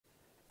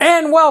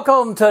And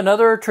welcome to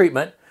another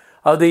treatment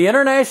of the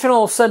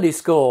International Sunday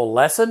School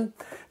lesson.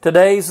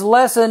 Today's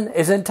lesson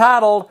is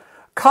entitled,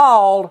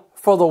 Called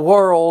for the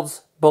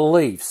World's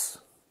Beliefs.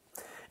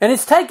 And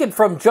it's taken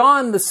from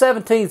John the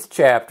 17th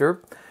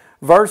chapter,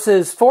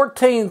 verses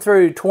 14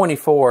 through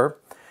 24.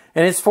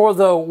 And it's for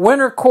the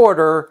winter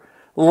quarter,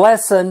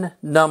 lesson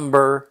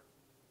number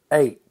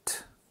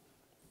 8.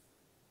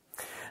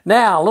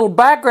 Now, a little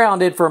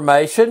background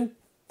information.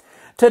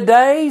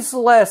 Today's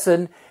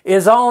lesson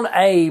is on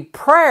a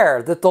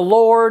prayer that the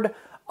Lord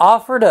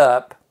offered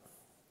up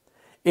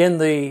in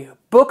the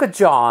book of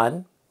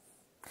John.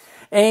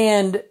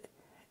 And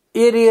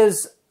it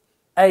is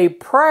a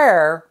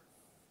prayer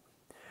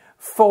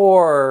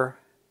for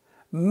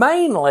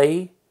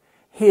mainly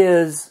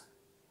His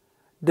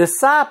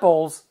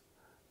disciples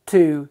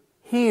to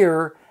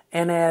hear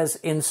and as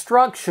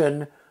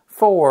instruction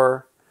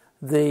for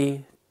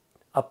the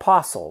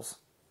apostles.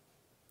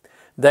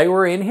 They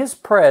were in His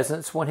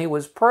presence when He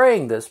was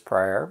praying this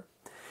prayer,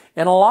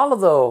 and a lot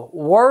of the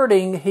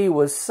wording He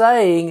was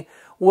saying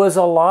was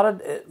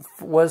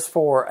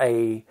for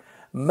a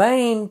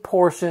main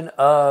portion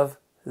of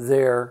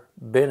their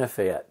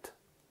benefit.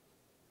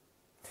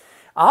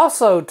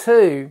 Also,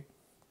 too,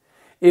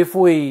 if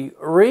we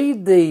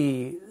read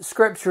the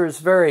Scriptures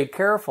very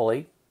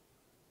carefully,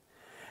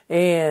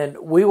 and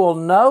we will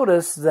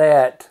notice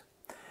that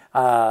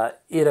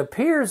it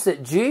appears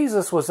that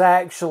Jesus was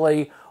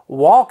actually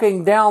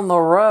walking down the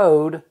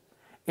road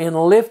and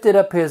lifted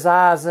up His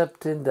eyes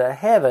up into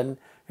heaven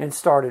and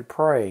started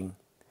praying,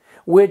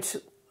 which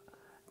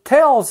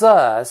tells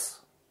us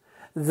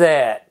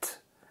that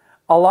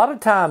a lot of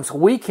times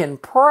we can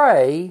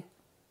pray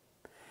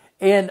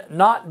and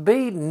not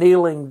be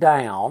kneeling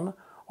down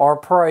or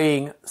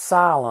praying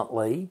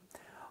silently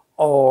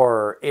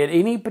or in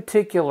any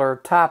particular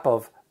type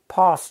of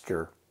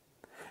posture.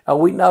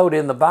 We note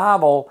in the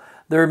Bible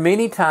there are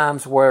many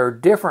times where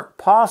different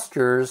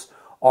postures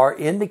are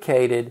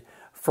indicated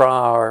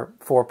for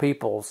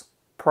people's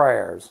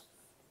prayers.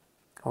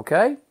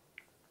 Okay?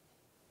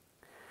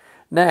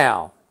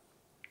 Now,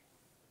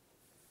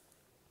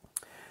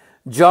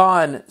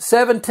 John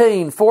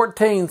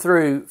 17:14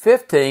 through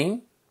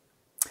 15.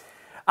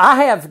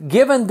 I have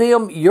given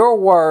them your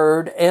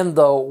word, and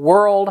the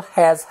world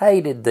has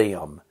hated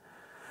them.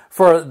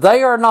 For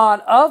they are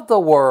not of the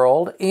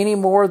world any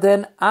more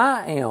than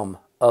I am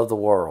of the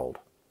world.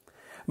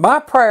 My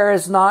prayer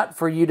is not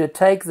for you to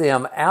take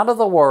them out of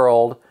the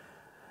world,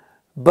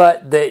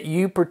 but that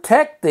you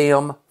protect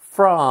them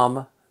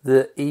from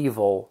the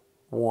evil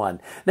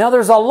one. Now,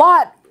 there's a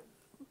lot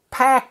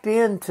packed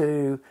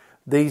into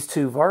these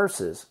two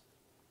verses.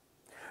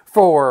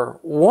 For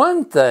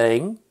one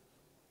thing,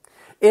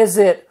 is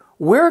that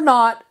we're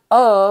not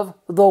of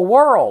the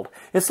world.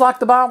 It's like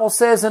the Bible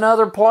says in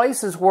other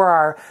places where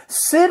our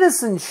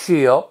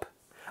citizenship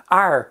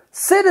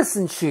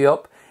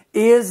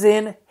is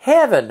in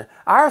heaven.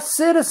 Our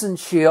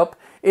citizenship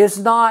is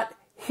not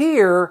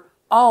here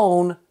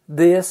on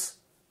this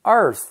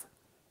earth.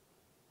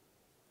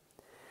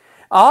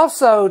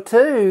 Also,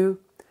 too,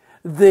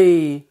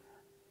 the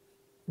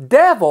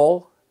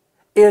devil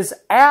is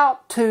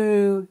out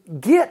to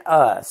get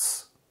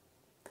us.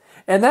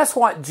 And that's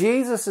what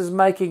Jesus is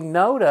making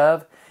note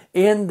of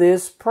in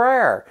this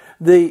prayer.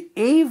 The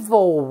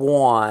evil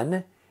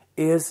one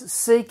is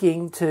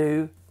seeking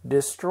to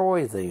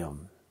destroy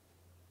them.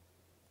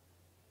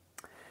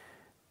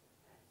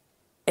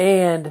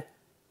 And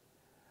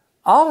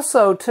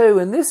also, too,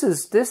 and this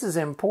is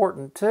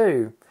important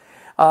too,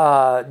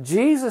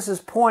 Jesus is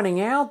pointing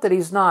out that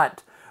He's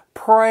not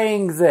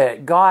praying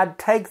that God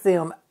take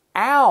them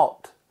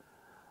out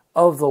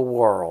of the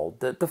world,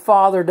 that the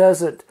Father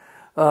doesn't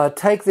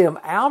take them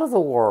out of the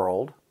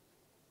world,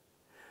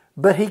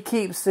 but He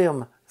keeps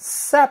them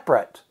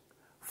separate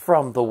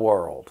from the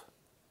world.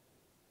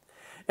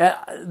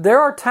 There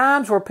are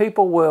times where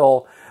people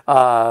will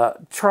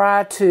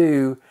try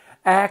to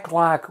act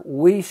like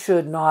we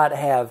should not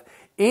have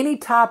any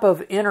type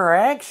of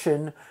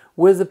interaction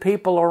with the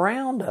people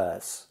around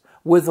us,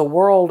 with the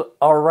world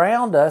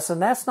around us, and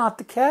that's not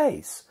the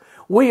case.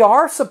 We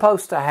are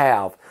supposed to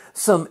have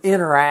some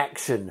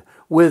interaction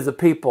with the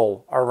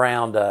people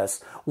around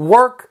us,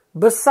 work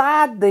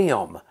beside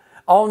them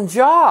on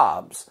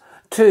jobs,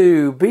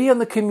 to be in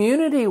the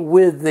community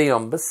with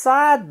them,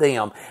 beside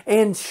them,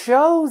 and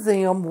show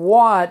them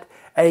what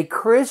a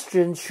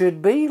Christian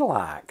should be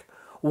like,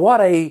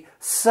 what a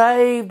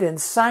saved and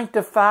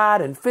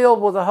sanctified and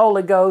filled with the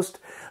Holy Ghost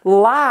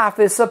life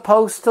is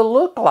supposed to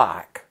look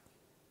like.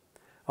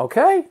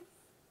 Okay?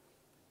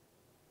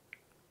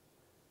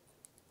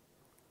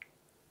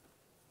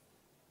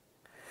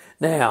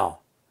 Now,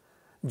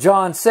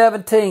 John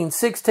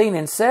 17:16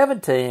 and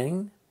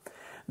 17,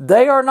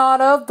 they are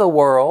not of the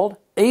world,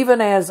 even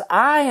as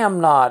I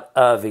am not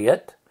of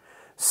it.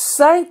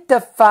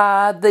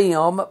 Sanctify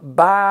them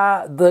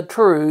by the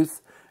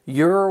truth.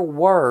 Your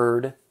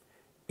word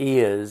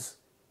is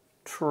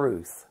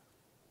truth.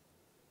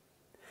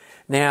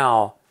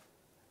 Now,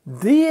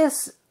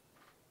 these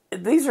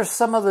are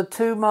some of the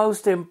two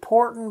most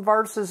important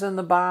verses in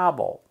the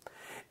Bible.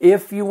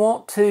 if you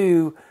want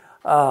to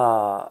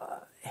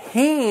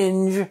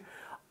hinge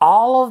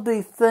all of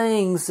the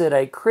things that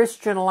a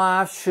Christian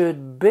life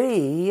should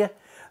be,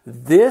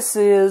 this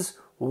is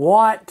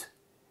what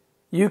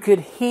you could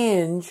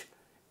hinge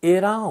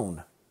it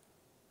on.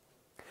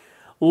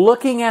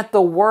 Looking at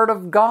the Word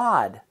of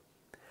God,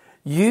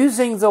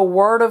 using the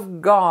Word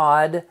of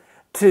God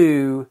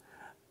to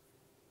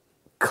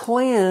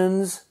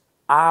cleanse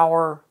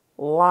our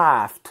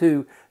life,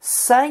 to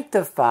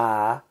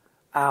sanctify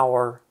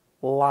our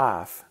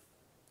life.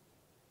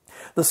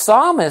 The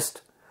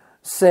psalmist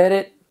said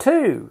it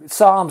too.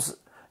 Psalms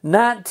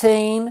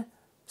 19,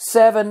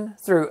 7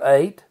 through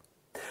 8.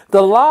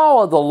 The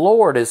law of the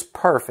Lord is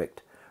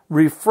perfect,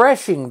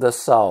 refreshing the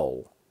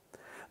soul.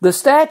 The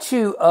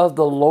statutes of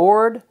the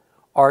Lord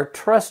are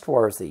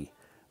trustworthy,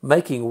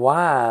 making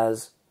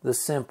wise the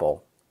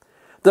simple.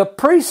 The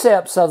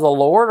precepts of the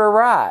Lord are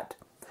right,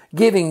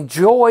 giving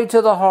joy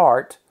to the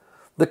heart.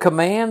 The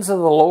commands of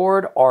the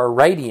Lord are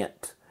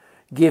radiant,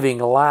 giving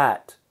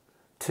light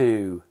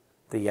to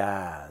the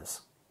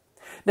eyes.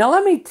 Now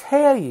let me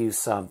tell you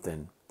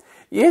something.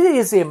 It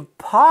is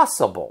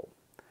impossible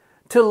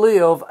to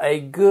live a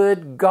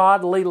good,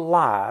 godly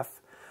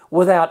life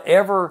without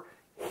ever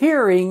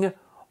hearing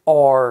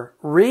or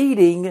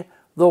reading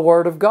the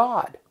Word of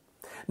God.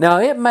 Now,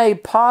 it may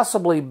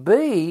possibly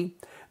be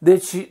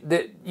that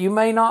you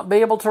may not be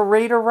able to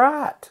read or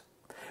write,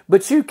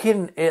 but you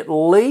can at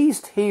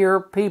least hear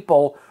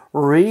people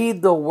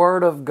read the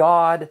Word of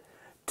God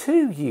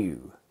to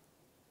you.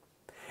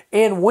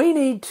 And we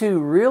need to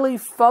really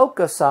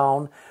focus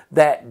on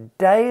that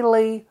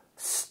daily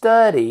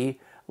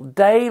study,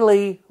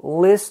 daily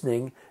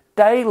listening,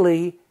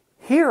 daily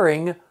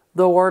hearing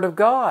the Word of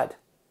God.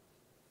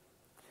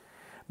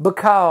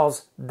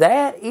 Because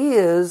that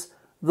is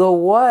the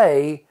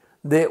way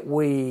that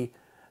we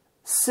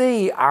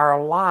see our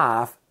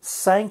life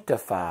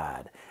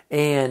sanctified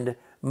and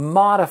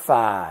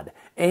modified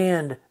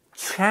and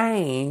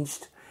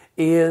changed,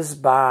 is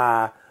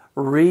by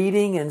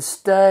reading and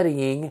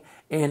studying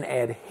and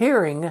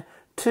adhering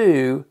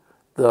to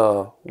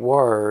the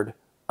Word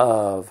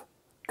of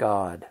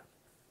God.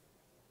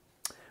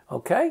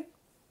 Okay?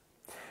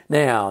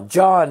 Now,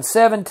 John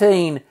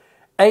 17,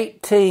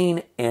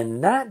 18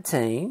 and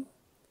 19,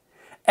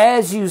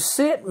 as you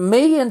sent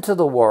me into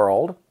the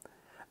world,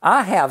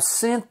 I have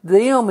sent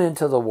them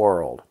into the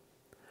world.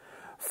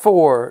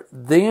 For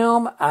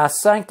them I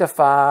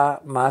sanctify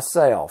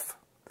myself,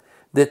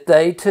 that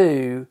they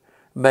too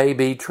may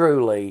be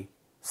truly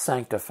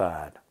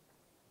sanctified.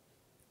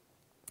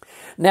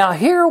 Now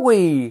here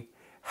we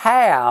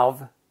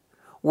have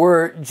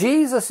where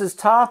Jesus is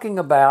talking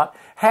about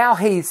how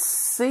He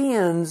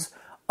sends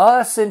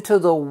us into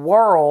the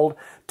world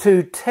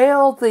to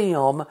tell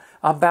them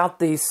about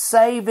the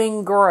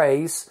saving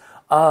grace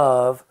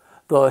of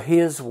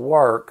His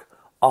work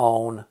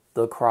on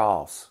the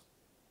cross.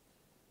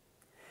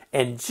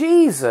 And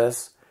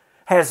Jesus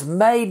has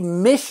made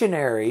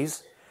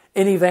missionaries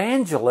and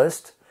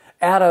evangelists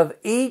out of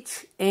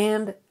each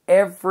and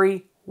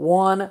every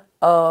one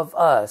of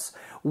us.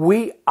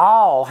 We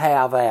all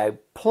have a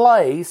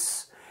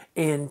place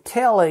in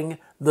telling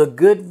the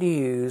good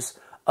news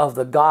of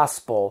the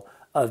gospel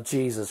of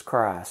Jesus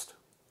Christ.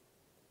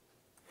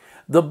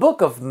 The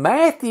book of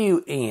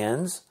Matthew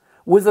ends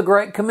with the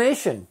Great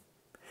Commission.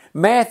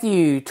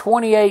 Matthew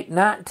 28,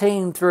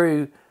 19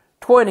 through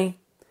 20.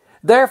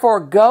 Therefore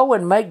go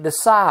and make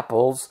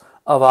disciples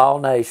of all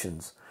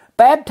nations,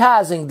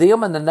 baptizing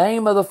them in the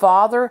name of the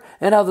Father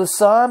and of the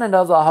Son and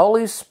of the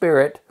Holy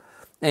Spirit,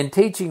 and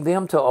teaching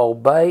them to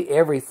obey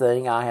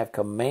everything I have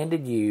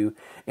commanded you.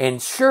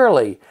 And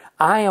surely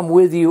I am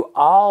with you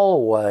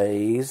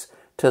always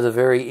to the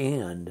very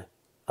end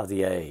of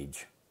the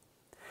age.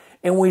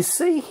 And we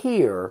see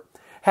here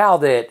how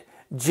that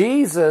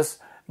Jesus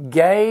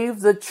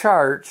gave the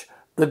church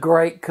the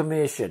Great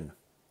Commission.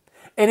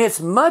 And it's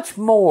much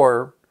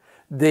more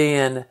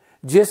than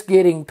just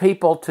getting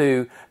people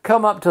to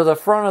come up to the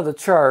front of the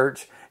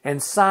church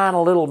and sign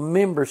a little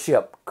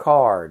membership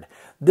card.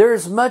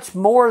 There's much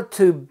more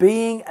to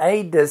being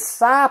a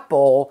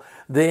disciple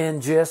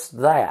than just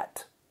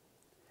that.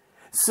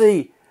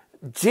 See,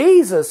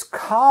 Jesus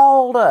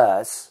called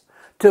us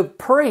to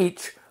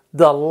preach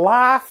the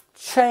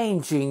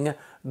life-changing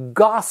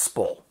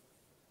gospel.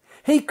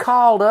 He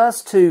called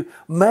us to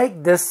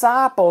make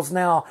disciples.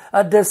 Now,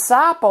 a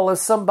disciple is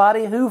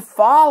somebody who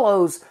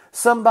follows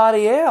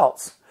somebody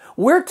else.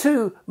 We're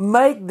to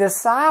make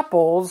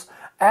disciples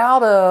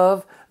out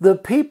of the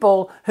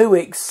people who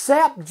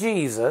accept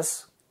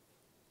Jesus,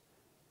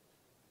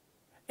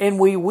 and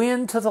we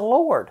win to the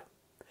Lord.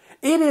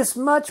 It is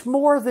much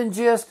more than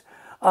just,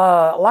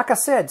 like I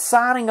said,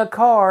 signing a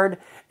card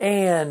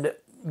and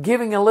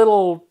giving a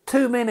little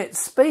 2-minute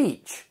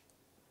speech.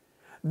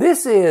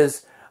 This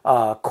is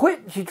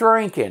quit your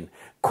drinking,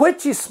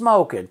 quit your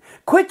smoking,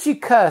 quit your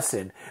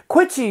cussing,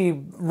 quit your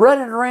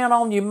running around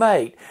on your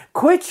mate,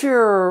 quit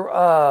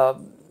your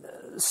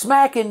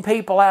smacking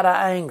people out of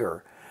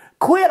anger.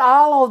 Quit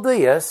all of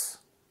this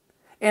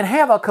and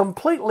have a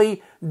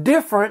completely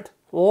different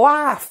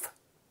life.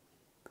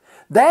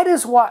 That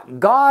is what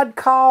God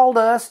called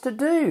us to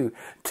do,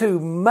 to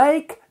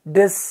make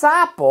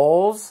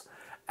disciples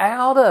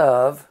out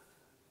of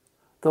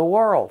the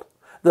world,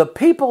 the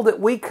people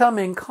that we come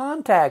in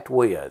contact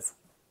with.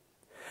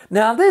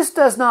 Now, this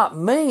does not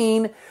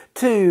mean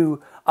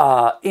to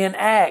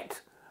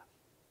enact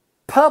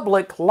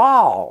public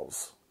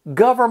laws,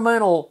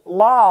 governmental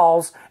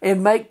laws,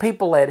 and make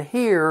people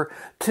adhere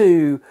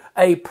to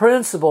a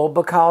principle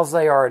because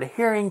they are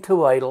adhering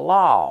to a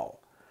law.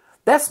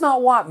 That's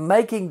not what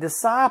making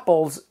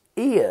disciples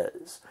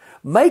is.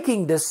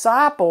 Making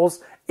disciples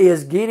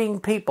is getting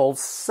people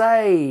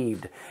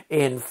saved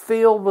and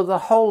filled with the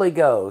Holy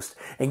Ghost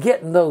and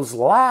getting those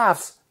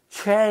lives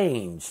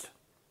changed.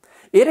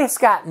 It has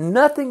got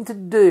nothing to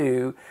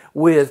do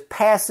with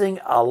passing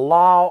a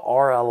law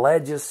or a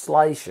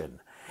legislation.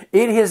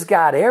 It has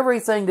got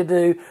everything to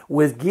do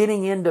with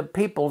getting into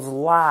people's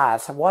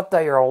lives, what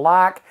they are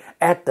like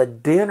at the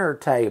dinner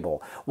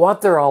table,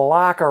 what they're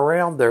like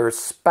around their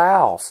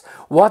spouse,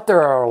 what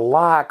they're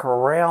like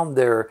around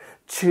their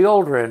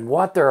children,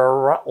 what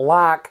they're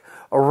like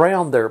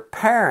around their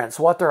parents,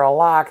 what they're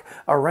like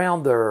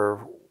around their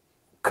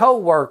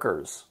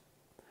co-workers.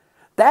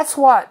 That's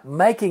what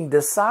making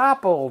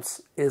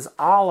disciples is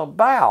all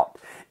about.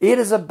 It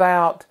is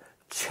about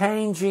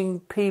changing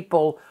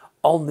people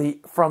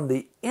from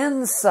the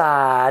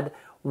inside,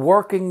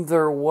 working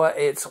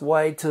its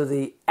way to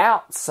the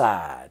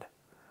outside.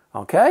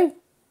 Okay?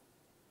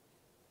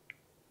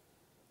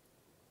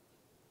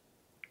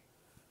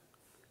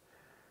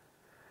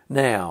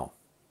 Now,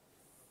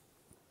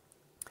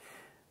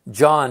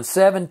 John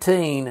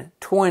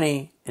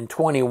 17:20 and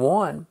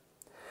 21.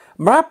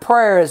 My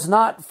prayer is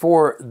not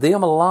for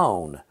them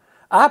alone.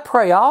 I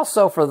pray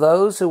also for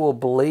those who will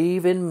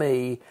believe in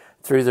me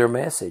through their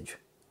message,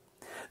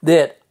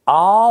 that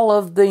all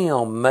of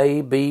them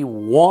may be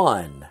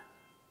one.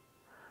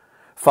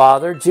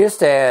 Father,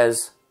 just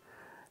as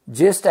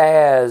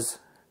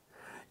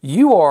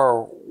you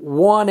are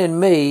one in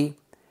me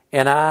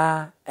and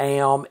I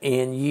am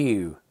in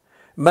you,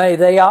 may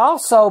they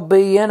also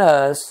be in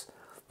us,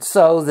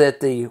 so that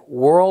the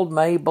world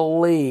may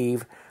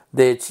believe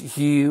that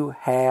you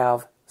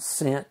have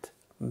sent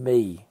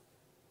me.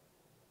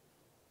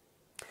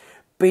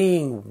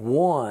 Being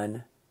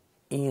one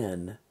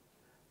in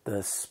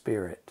the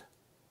Spirit.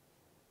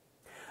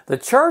 The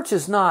church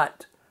is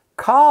not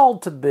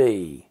called to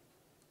be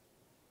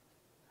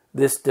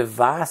this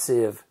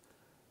divisive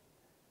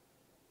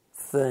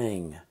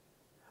thing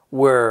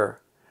where,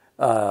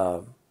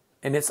 and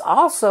it's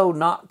also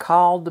not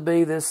called to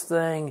be this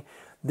thing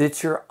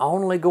that you're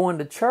only going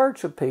to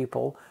church with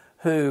people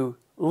who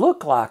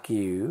look like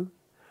you,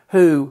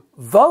 who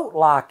vote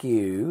like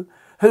you,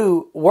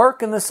 who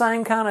work in the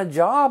same kind of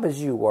job as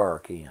you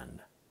work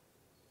in.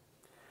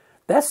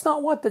 That's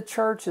not what the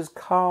church is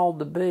called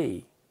to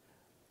be.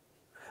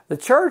 The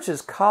church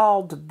is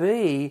called to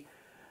be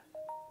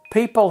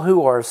people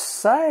who are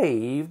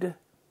saved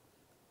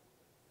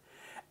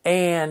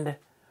and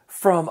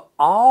from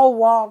all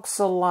walks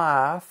of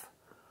life,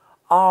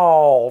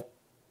 all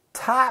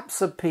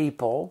types of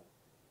people,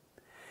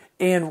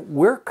 and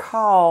we're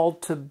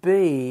called to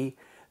be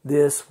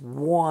this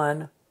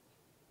one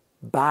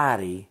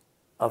body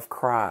of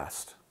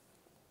Christ.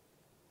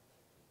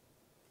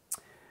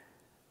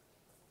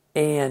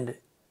 And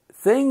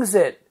things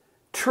that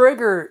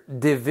trigger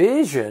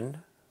division.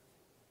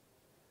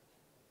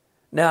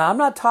 Now, I'm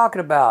not talking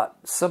about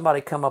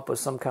somebody come up with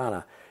some kind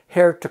of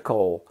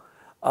heretical,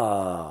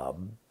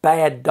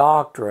 bad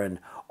doctrine,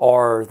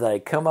 or they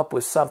come up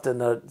with something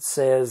that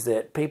says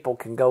that people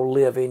can go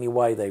live any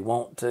way they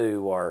want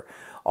to,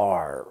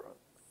 or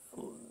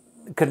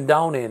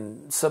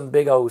condoning some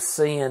big old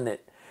sin.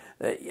 That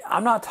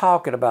I'm not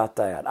talking about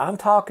that. I'm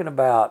talking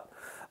about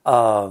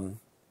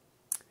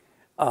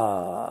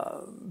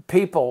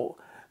people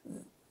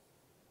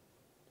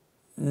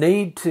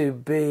need to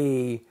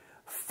be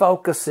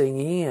focusing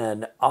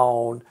in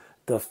on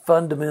the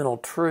fundamental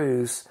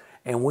truths,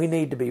 and we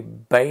need to be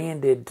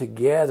banded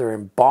together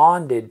and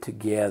bonded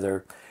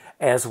together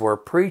as we're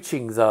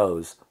preaching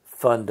those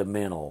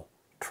fundamental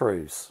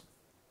truths.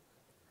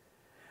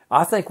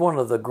 I think one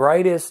of the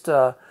greatest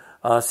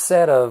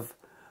set of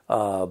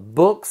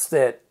books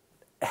that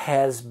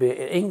has been,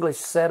 English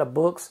set of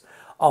books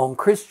on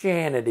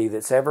Christianity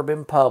that's ever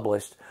been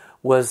published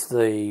was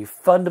the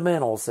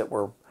Fundamentals that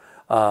were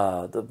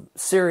the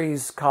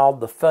series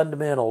called The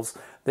Fundamentals,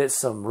 that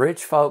some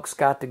rich folks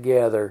got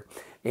together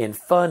and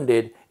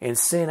funded and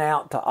sent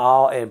out to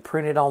all, and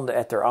printed on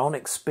at their own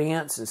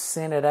expense, and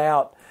sent it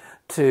out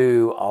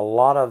to a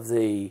lot of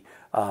the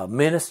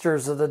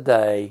ministers of the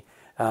day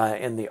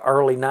in the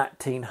early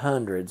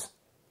 1900s.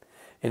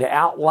 And it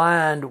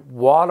outlined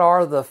what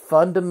are the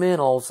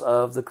fundamentals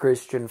of the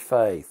Christian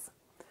faith.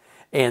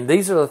 And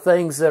these are the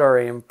things that are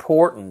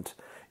important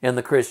in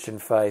the Christian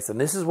faith.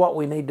 And this is what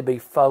we need to be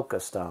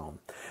focused on.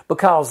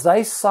 Because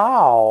they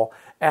saw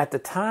at the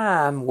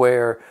time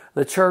where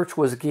the church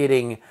was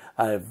getting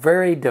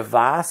very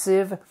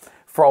divisive.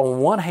 On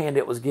one hand,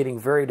 it was getting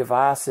very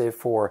divisive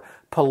for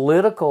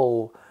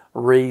political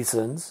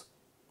reasons.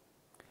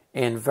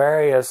 and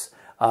various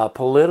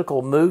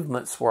political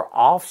movements were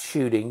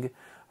offshooting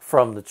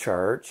from the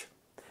church,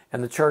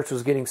 and the church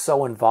was getting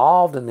so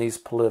involved in these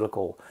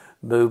political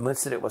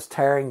movements that it was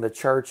tearing the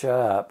church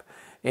up,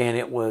 and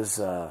it was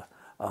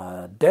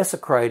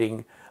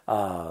desecrating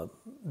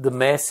the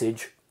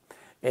message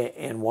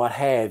and what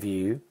have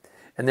you.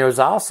 And there was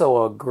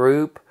also a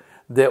group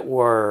that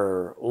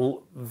were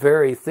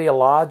very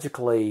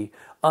theologically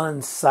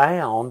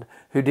unsound,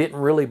 who didn't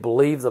really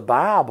believe the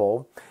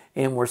Bible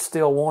and were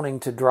still wanting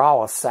to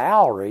draw a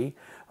salary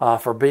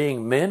for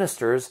being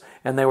ministers,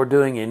 and they were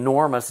doing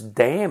enormous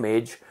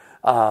damage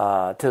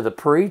to the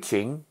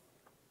preaching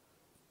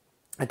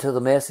and to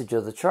the message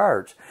of the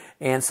church.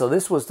 And so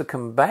this was to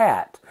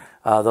combat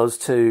those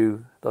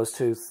two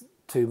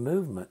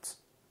movements.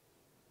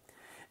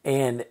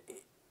 And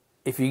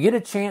if you get a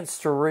chance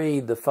to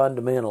read the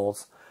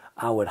fundamentals,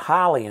 I would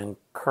highly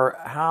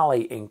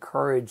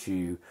encourage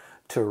you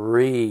to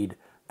read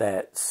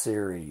that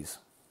series.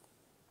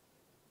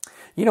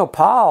 You know,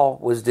 Paul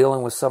was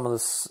dealing with some of the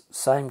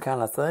same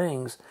kind of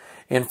things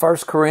in 1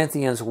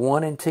 Corinthians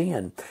 1 and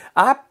 10.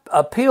 I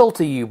appeal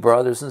to you,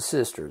 brothers and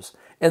sisters,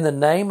 in the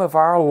name of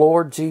our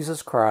Lord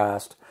Jesus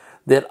Christ,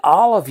 that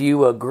all of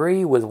you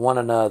agree with one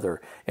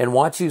another in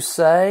what you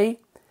say,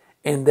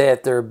 and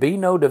that there be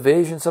no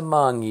divisions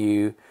among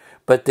you,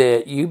 but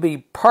that you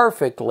be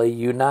perfectly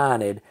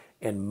united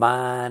in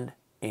mind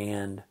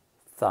and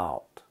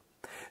thought.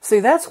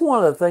 See, that's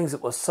one of the things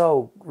that was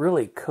so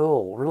really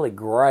cool, really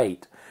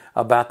great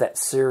about that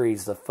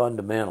series, The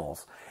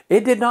Fundamentals.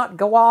 It did not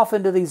go off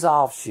into these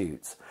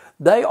offshoots.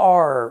 They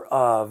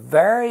are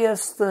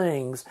various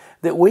things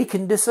that we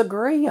can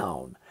disagree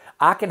on.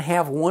 I can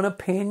have one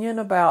opinion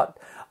about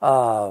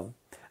how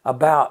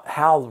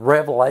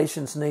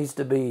Revelations needs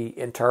to be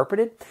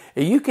interpreted.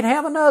 You can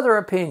have another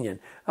opinion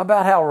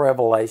about how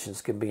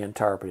Revelations can be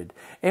interpreted.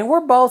 And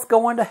we're both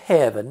going to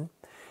heaven,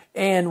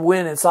 and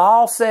when it's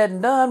all said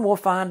and done, we'll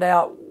find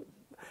out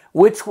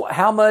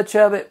how much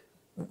of it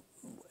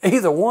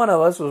either one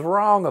of us was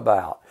wrong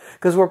about.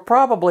 Because we're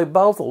probably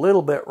both a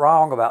little bit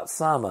wrong about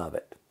some of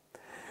it.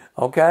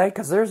 Okay?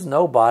 Because there's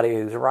nobody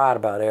who's right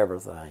about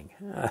everything,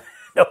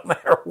 no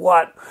matter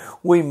what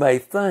we may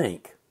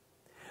think.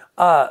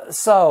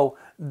 So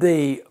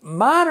the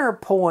minor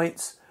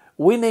points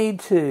we need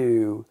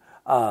to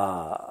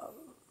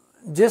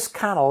just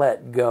kind of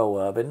let go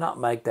of and not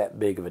make that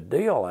big of a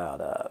deal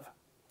out of.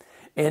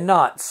 And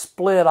not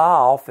split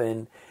off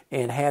and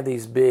have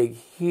these big,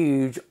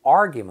 huge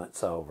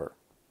arguments over.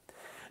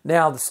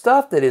 Now, the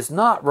stuff that is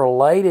not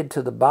related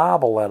to the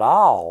Bible at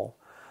all,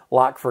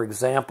 like, for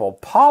example,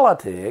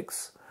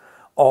 politics,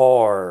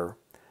 or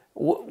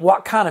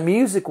what kind of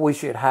music we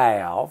should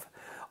have,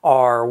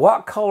 or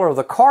what color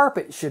the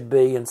carpet should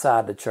be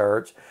inside the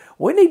church,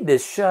 we need to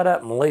shut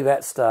up and leave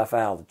that stuff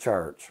out of the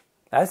church.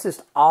 That's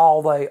just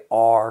all they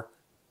are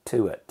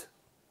to it.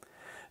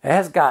 It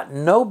has got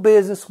no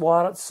business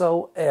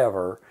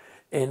whatsoever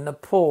in the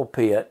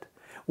pulpit.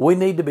 We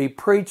need to be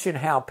preaching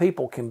how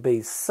people can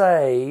be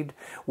saved.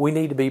 We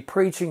need to be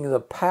preaching the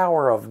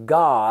power of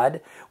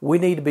God. We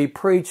need to be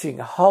preaching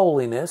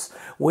holiness.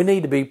 We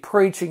need to be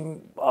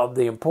preaching of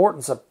the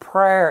importance of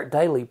prayer,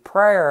 daily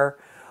prayer,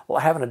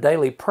 having a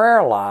daily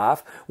prayer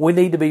life. We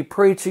need to be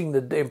preaching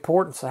the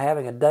importance of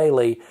having a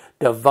daily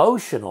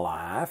devotion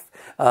life,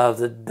 of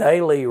the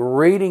daily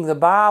reading the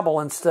Bible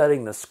and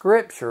studying the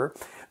Scripture.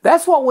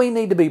 That's what we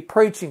need to be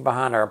preaching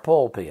behind our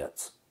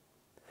pulpits.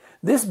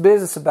 This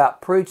business about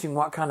preaching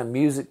what kind of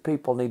music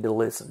people need to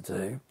listen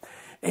to,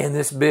 and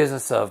this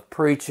business of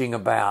preaching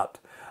about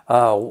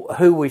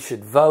who we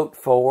should vote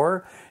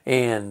for,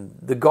 and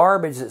the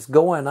garbage that's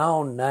going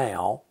on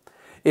now,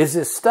 is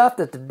this stuff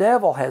that the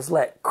devil has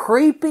let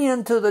creep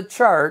into the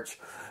church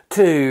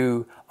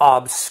to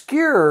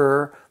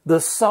obscure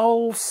the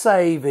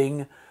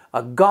soul-saving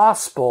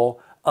gospel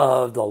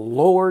of the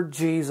Lord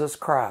Jesus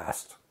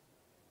Christ.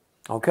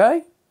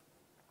 Okay?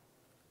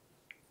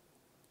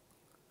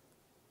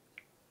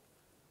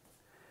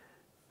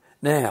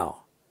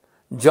 Now,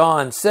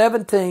 John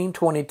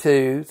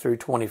 17:22 through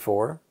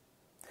 24.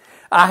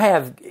 I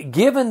have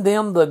given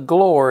them the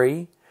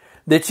glory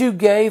that you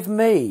gave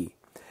me,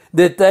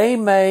 that they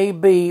may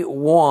be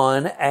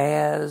one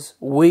as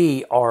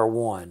we are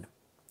one.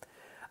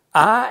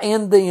 I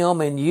in them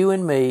and you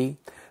in me,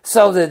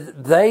 so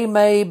that they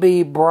may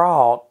be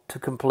brought to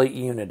complete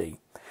unity.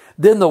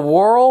 Then the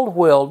world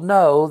will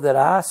know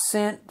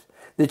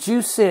that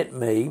you sent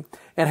me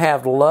and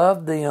have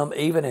loved them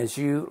even as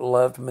you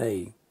loved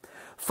me.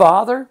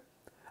 Father,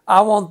 I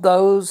want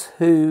those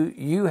who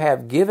you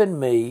have given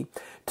me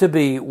to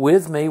be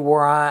with me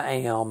where I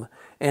am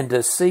and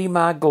to see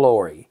my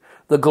glory,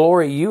 the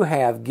glory you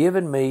have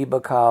given me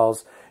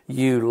because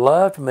you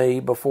loved me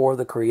before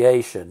the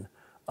creation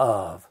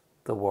of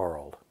the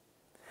world.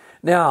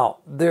 Now,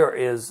 there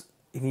is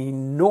an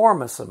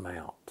enormous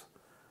amount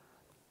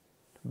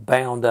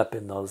bound up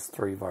in those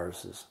three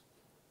verses.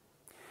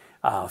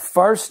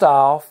 First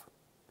off,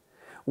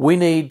 we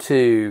need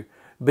to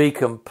be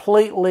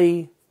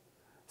completely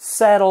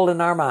settled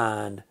in our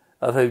mind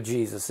of who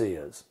Jesus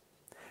is.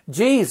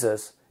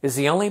 Jesus is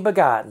the only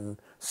begotten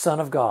Son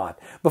of God.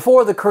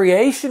 Before the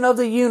creation of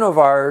the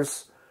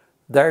universe,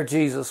 there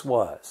Jesus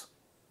was.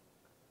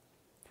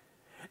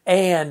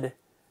 And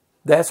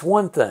that's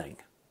one thing.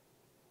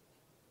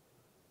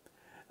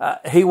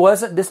 He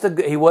wasn't just a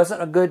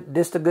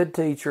good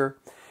teacher.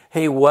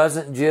 He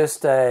wasn't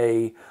just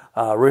a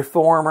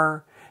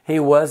reformer. He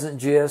wasn't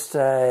just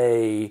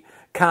a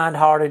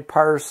kind-hearted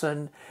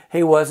person.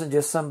 He wasn't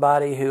just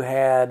somebody who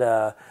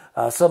had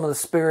some of the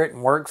Spirit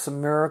and worked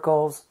some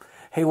miracles.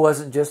 He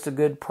wasn't just a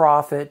good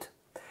prophet.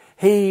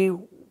 He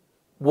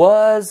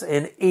was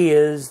and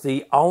is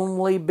the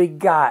only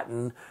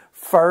begotten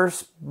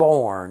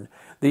firstborn,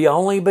 the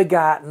only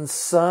begotten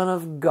Son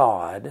of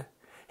God.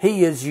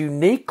 He is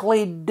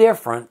uniquely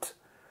different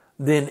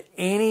than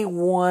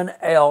anyone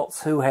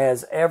else who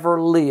has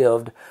ever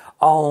lived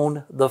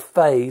on the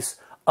face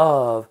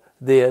of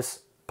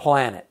this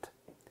planet.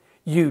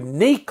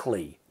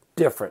 Uniquely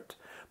different,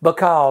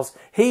 because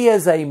He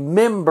is a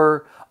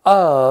member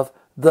of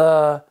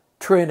the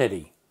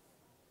Trinity.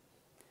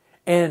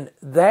 And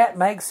that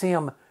makes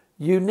Him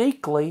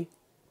uniquely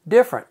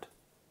different.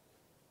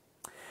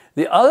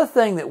 The other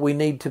thing that we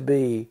need to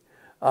be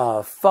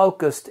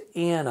focused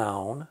in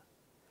on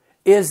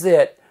is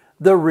that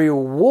the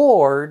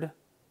reward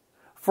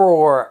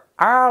for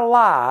our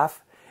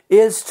life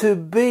is to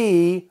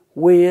be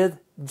with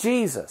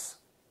Jesus.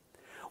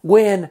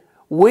 When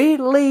we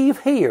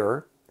leave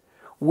here,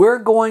 we're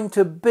going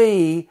to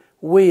be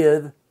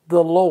with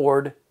the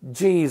Lord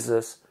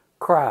Jesus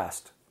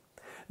Christ.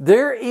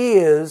 There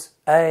is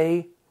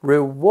a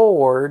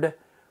reward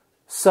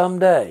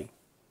someday.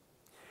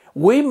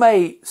 We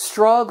may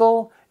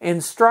struggle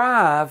and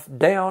strive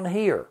down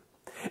here.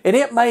 And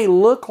it may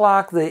look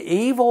like the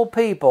evil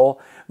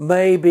people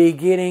may be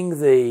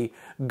getting the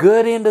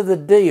good end of the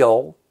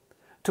deal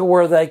to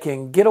where they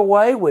can get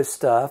away with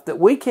stuff that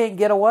we can't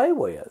get away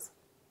with.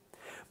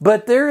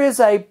 But there is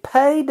a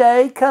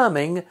payday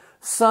coming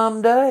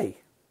someday.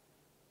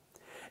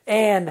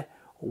 And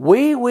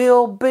we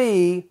will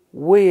be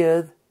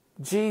with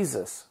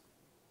Jesus.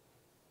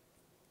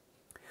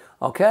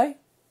 Okay?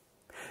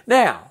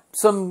 Now,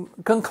 some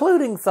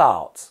concluding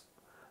thoughts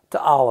to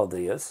all of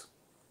this.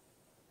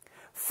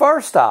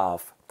 First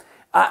off,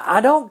 I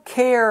don't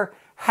care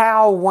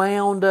how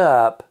wound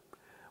up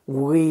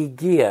we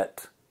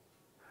get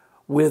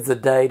with the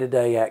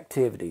day-to-day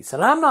activities.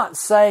 And I'm not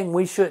saying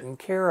we shouldn't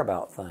care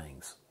about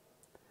things.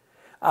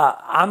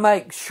 I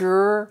make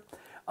sure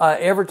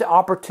every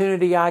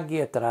opportunity I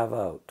get that I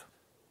vote.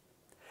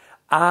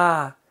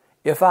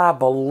 If I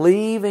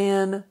believe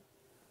in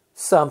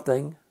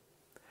something,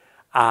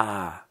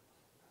 I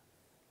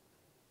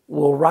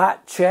will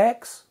write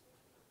checks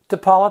to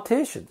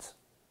politicians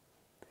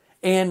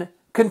and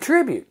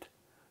contribute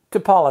to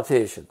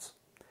politicians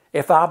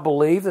if I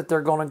believe that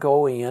they're going to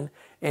go in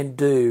and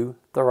do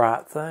the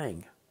right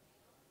thing.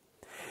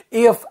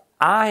 If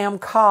I am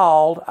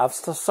called, I've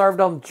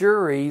served on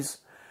juries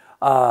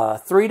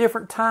 3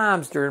 different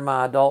times during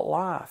my adult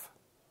life.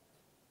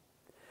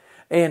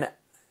 And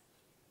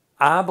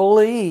I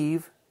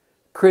believe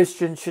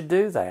Christians should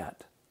do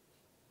that.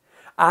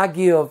 I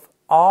give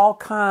all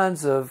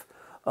kinds of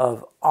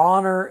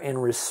honor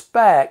and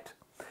respect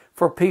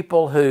for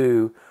people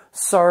who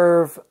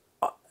serve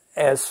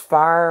as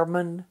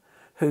firemen,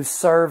 who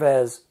serve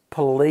as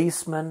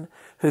policemen,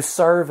 who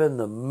serve in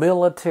the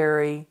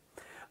military,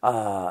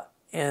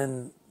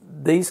 and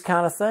these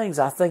kind of things.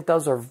 I think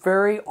those are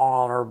very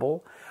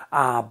honorable.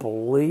 I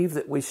believe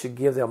that we should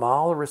give them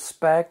all the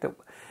respect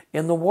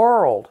in the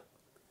world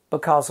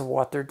because of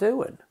what they're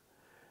doing.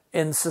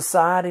 And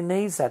society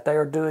needs that. They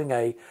are doing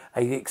a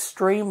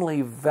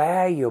extremely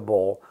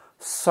valuable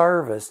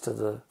service to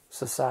the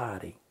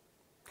society.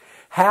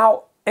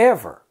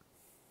 However,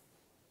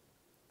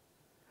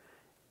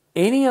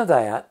 any of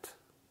that,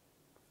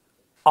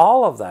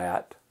 all of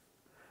that,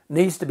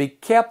 needs to be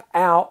kept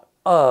out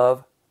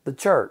of the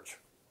church.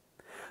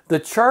 The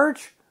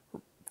church,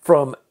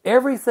 from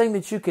everything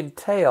that you can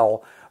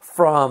tell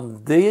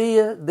from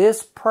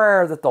this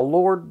prayer that the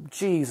Lord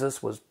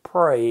Jesus was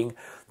praying,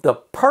 the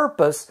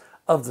purpose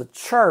of the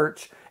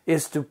church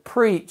is to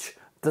preach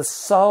the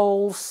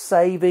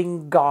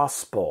soul-saving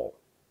gospel,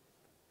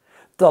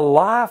 the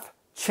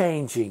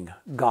life-changing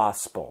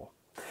gospel.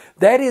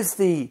 That is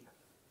the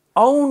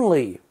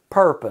only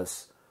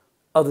purpose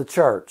of the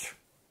church.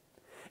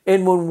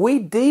 And when we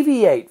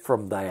deviate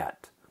from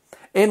that,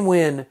 and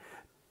when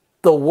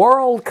the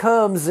world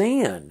comes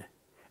in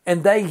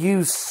and they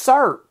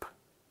usurp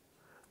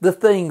the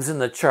things in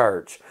the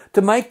church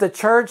to make the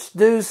church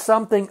do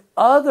something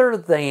other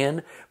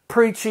than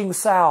preaching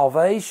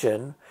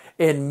salvation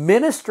and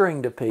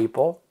ministering to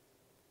people,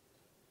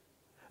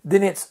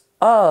 then it's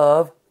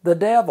of the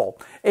devil.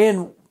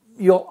 And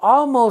you'll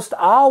almost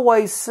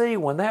always see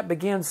when that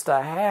begins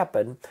to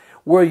happen,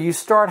 where you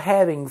start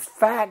having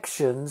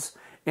factions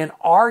and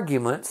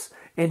arguments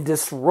and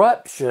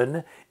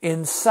disruption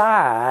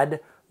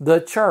inside the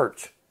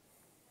church.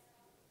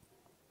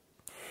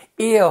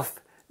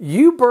 If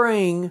you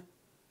bring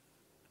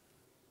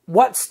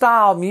what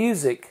style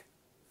music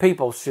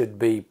people should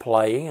be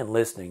playing and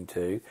listening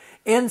to.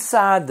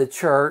 Inside the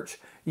church,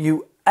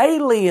 you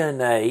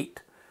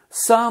alienate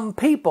some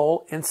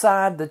people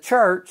inside the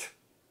church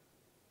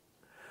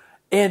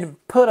and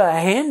put a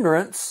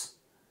hindrance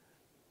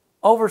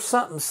over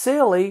something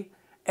silly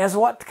as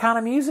what kind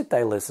of music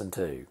they listen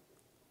to.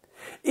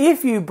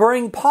 If you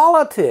bring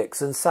politics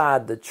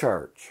inside the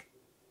church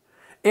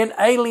and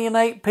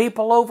alienate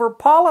people over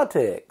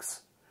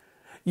politics,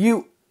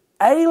 you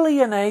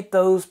alienate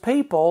those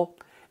people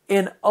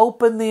and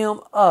open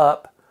them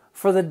up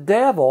for the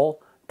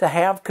devil to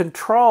have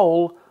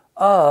control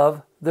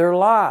of their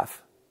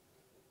life.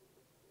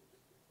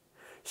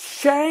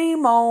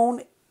 Shame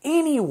on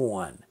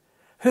anyone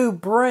who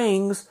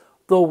brings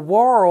the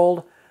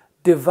world,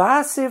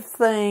 divisive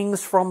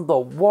things from the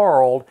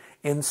world,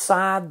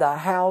 inside the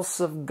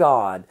house of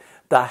God.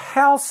 The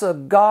house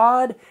of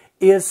God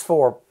is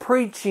for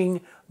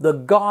preaching the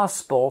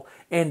gospel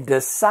and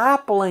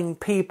discipling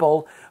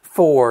people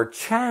for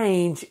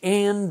change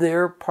in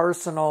their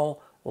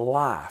personal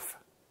life.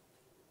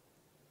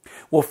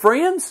 Well,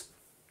 friends,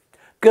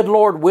 good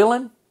Lord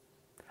willing,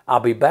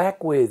 I'll be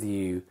back with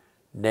you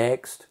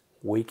next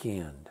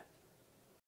weekend.